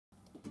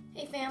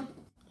Hey fam!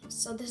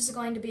 So this is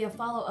going to be a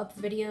follow-up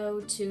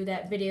video to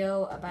that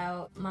video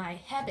about my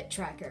habit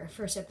tracker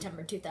for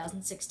September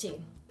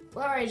 2016,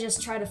 where I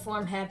just try to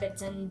form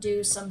habits and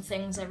do some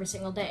things every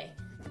single day.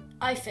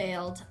 I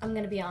failed, I'm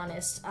gonna be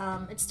honest.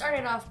 It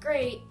started off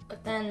great,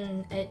 but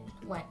then it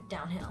went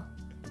downhill.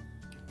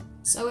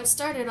 So it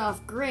started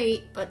off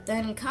great, but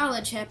then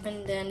college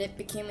happened and it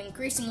became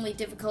increasingly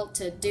difficult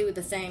to do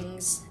the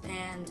things,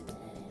 and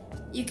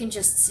you can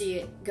just see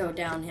it go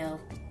downhill.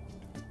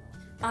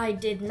 I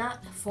did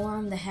not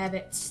form the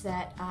habits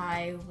that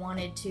I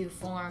wanted to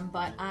form,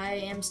 but I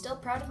am still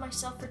proud of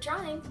myself for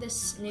trying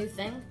this new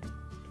thing.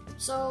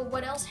 So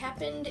what else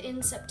happened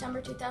in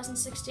September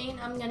 2016?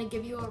 I'm gonna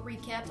give you a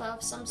recap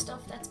of some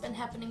stuff that's been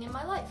happening in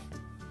my life.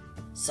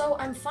 So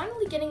I'm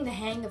finally getting the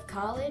hang of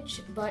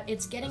college, but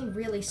it's getting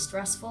really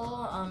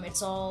stressful.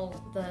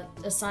 The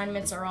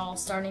assignments are all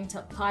starting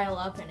to pile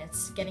up and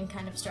it's getting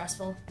kind of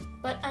stressful.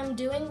 But I'm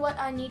doing what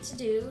I need to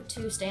do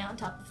to stay on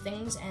top of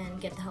things and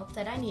get the help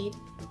that I need.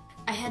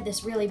 I had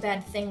this really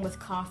bad thing with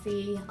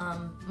coffee.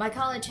 My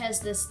college has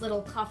this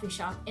little coffee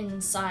shop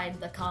inside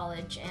the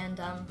college,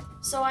 and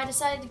so I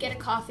decided to get a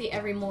coffee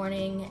every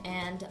morning,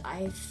 and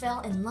I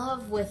fell in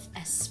love with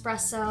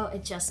espresso.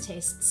 It just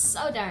tastes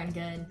so darn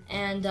good.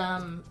 And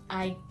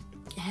I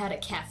had a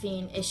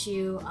caffeine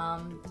issue.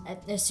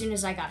 As soon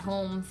as I got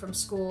home from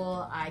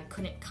school, I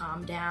couldn't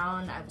calm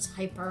down. I was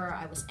hyper,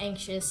 I was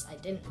anxious, I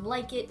didn't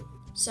like it.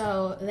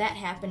 So that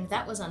happened,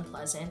 that was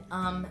unpleasant.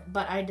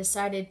 But I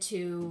decided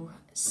to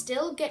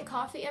still get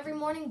coffee every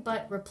morning,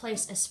 but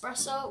replace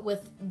espresso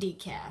with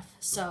decaf.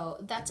 So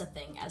that's a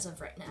thing as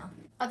of right now.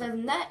 Other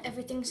than that,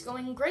 everything's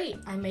going great.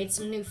 I made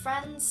some new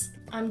friends.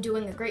 I'm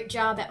doing a great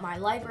job at my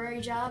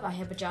library job. I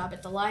have a job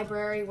at the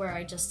library where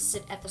I just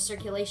sit at the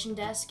circulation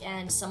desk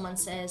and someone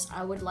says,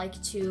 I would like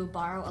to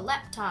borrow a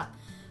laptop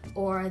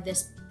or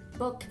this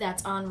book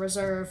that's on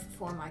reserve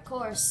for my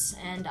course,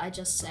 and I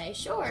just say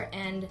sure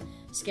and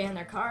scan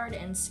their card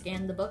and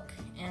scan the book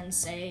and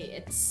say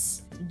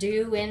it's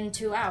due in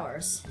 2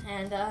 hours,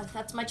 and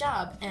that's my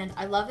job, and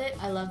I love it.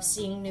 I love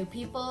seeing new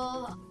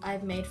people.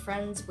 I've made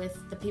friends with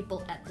the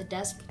people at the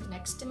desk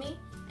next to me,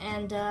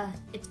 and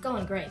it's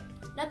going great.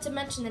 Not to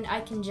mention that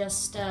I can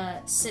just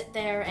sit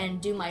there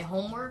and do my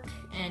homework,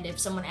 and if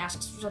someone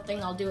asks for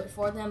something, I'll do it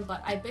for them,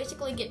 but I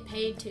basically get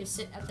paid to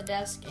sit at the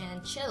desk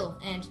and chill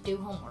and do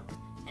homework.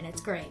 And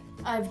it's great.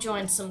 I've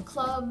joined some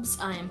clubs.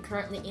 I am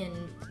currently in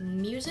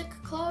music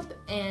club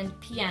and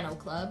piano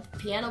club.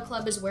 Piano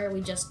club is where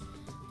we just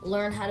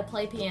learn how to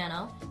play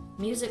piano.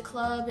 Music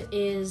club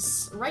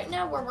is, right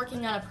now we're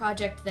working on a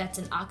project that's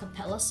an a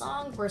cappella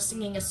song. We're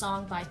singing a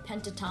song by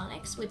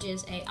Pentatonix, which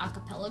is a a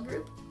cappella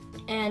group.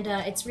 And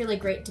it's really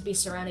great to be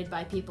surrounded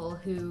by people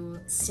who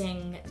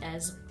sing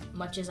as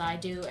much as I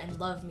do and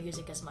love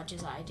music as much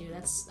as I do.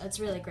 That's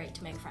really great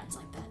to make friends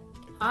like that.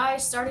 I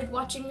started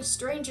watching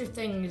Stranger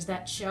Things,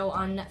 that show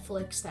on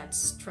Netflix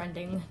that's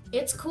trending.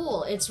 It's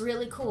cool, it's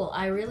really cool.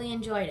 I really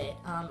enjoyed it.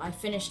 I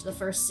finished the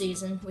first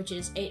season, which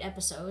is 8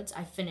 episodes.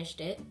 I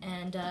finished it,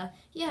 and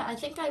yeah, I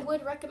think I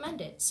would recommend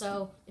it.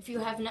 So if you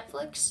have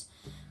Netflix,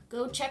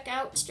 go check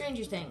out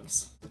Stranger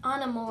Things.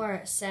 On a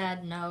more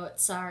sad note,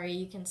 sorry,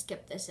 you can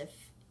skip this if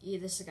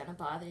this is gonna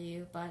bother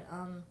you, but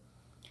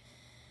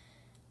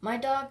my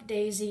dog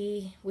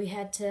Daisy, we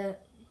had to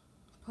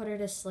put her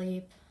to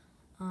sleep.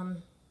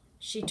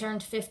 She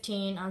turned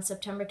 15 on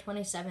September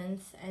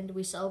 27th, and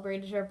we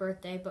celebrated her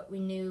birthday, but we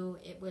knew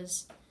it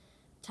was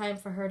time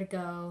for her to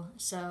go,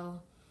 so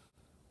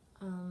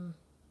on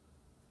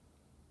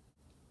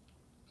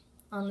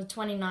the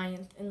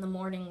 29th in the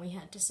morning we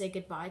had to say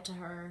goodbye to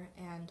her,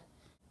 and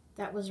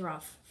that was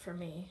rough for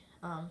me.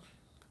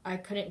 I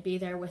couldn't be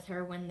there with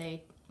her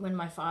when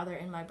my father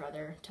and my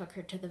brother took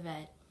her to the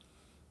vet.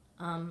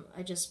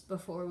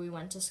 Before we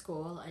went to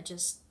school, I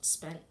just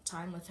spent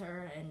time with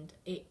her and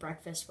ate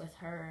breakfast with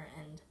her,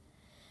 and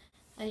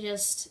I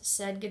just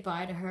said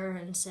goodbye to her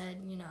and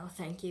said, you know,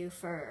 thank you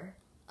for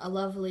a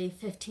lovely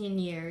 15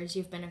 years.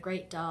 You've been a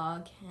great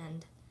dog,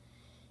 and,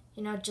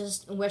 you know,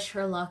 just wish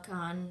her luck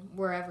on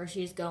wherever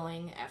she's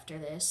going after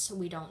this.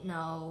 We don't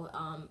know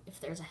if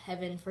there's a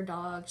heaven for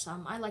dogs.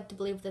 I like to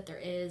believe that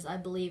there is. I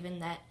believe in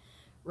that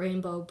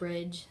rainbow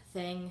bridge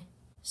thing.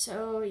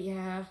 So,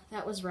 yeah,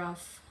 that was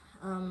rough.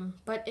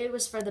 But it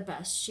was for the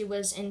best. She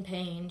was in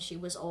pain, she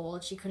was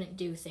old, she couldn't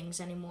do things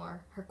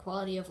anymore. Her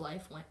quality of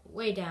life went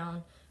way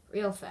down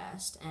real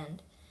fast,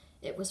 and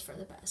it was for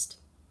the best.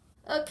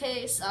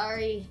 Okay,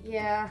 sorry,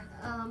 yeah,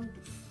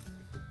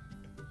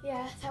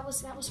 that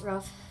was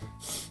rough.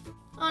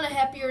 On a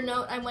happier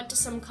note, I went to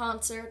some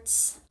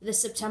concerts.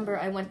 This September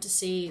I went to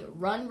see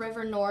Run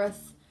River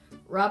North,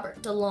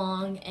 Robert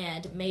DeLong,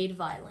 and Made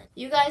Violent.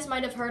 You guys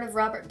might have heard of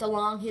Robert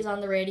DeLong. He's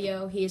on the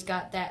radio. He's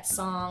got that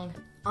song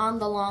On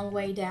the Long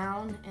Way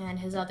Down, and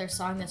his other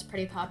song that's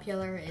pretty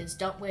popular is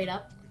Don't Wait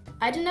Up.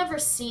 I'd never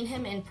seen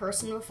him in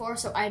person before,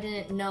 so I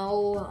didn't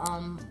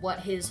know what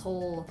his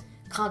whole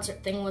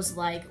concert thing was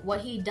like.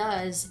 What he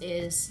does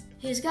is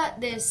he's got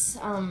this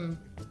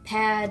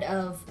pad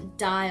of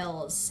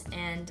dials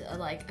and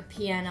like a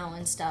piano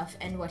and stuff,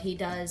 and what he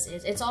does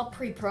is it's all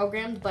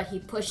pre-programmed, but he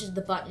pushes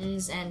the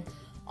buttons and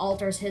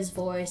alters his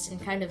voice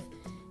and kind of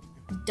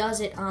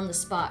does it on the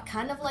spot,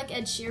 kind of like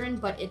Ed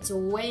Sheeran, but it's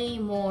way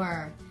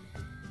more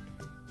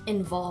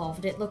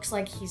involved. It looks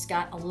like he's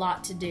got a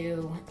lot to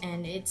do,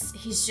 and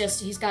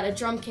he's got a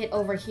drum kit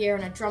over here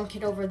and a drum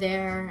kit over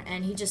there,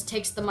 and he just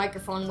takes the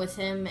microphone with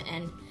him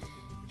and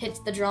hits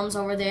the drums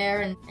over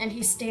there, and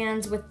he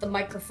stands with the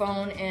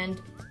microphone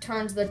and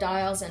turns the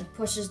dials and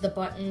pushes the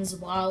buttons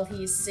while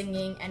he's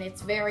singing, and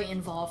it's very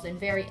involved and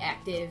very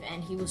active,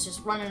 and he was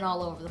just running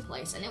all over the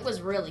place, and it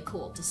was really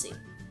cool to see.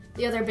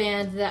 The other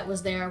band that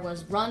was there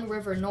was Run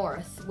River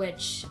North,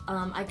 which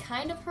I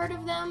kind of heard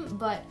of them,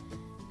 but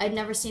I'd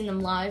never seen them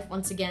live,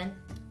 once again,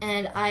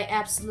 and I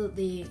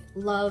absolutely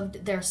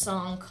loved their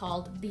song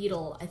called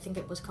Beetle, I think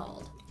it was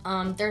called.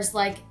 There's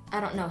like, I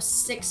don't know,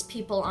 6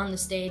 people on the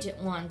stage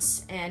at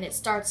once, and it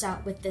starts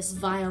out with this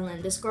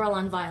violin, this girl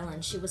on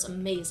violin. She was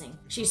amazing.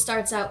 She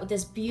starts out with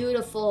this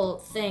beautiful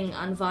thing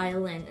on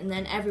violin, and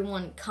then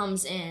everyone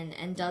comes in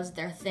and does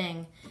their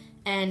thing.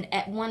 And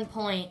at one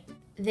point,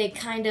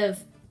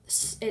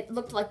 it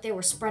looked like they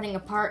were spreading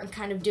apart and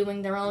kind of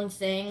doing their own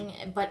thing,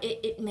 but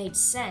it made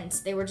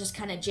sense. They were just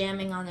kind of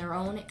jamming on their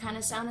own, it kind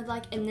of sounded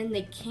like, and then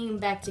they came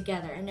back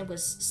together, and it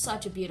was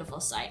such a beautiful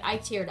sight. I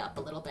teared up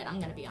a little bit, I'm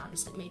gonna be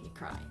honest, it made me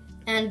cry.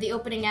 And the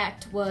opening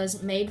act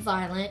was Made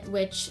Violent,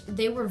 which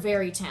they were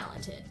very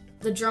talented.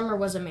 The drummer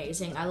was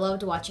amazing. I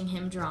loved watching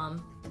him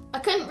drum. I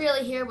couldn't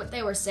really hear what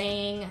they were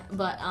saying,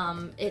 but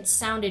it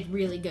sounded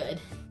really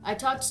good. I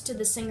talked to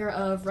the singer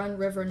of Run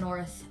River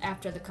North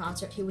after the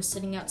concert. He was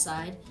sitting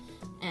outside,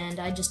 and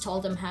I just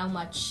told him how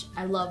much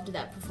I loved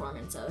that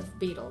performance of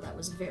Beetle. That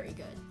was very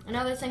good.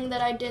 Another thing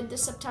that I did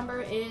this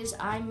September is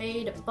I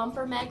made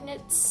bumper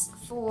magnets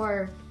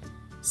for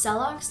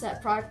Celox,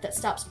 that product that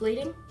stops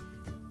bleeding.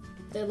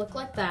 They look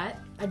like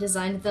that. I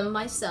designed them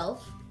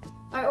myself.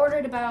 I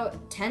ordered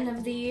about 10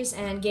 of these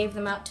and gave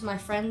them out to my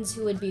friends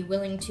who would be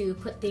willing to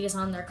put these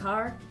on their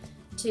car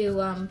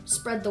to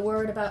spread the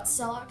word about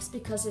Celox,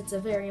 because it's a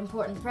very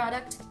important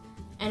product.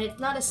 And it's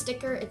not a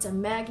sticker, it's a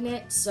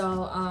magnet,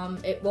 so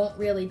it won't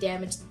really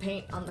damage the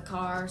paint on the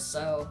car,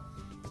 so.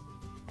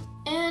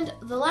 And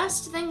the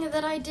last thing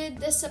that I did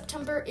this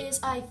September is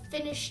I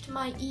finished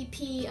my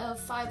EP of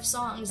 5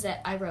 songs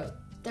that I wrote.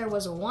 There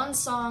was one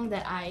song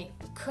that I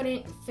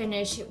couldn't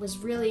finish. I was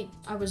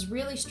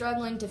really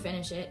struggling to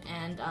finish it,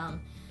 and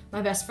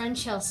my best friend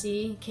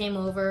Chelsea came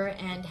over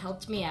and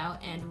helped me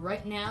out, and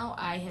right now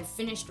I have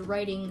finished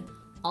writing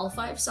all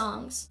 5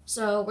 songs.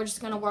 So we're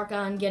just gonna work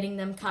on getting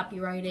them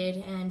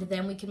copyrighted, and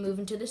then we can move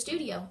into the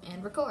studio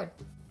and record.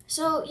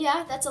 So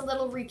yeah, that's a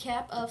little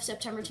recap of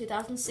September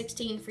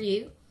 2016 for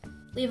you.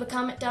 Leave a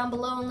comment down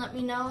below and let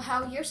me know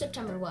how your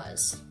September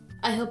was.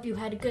 I hope you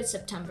had a good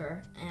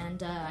September,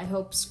 and I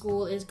hope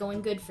school is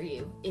going good for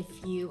you if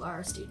you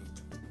are a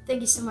student. Thank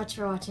you so much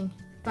for watching.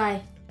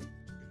 Bye.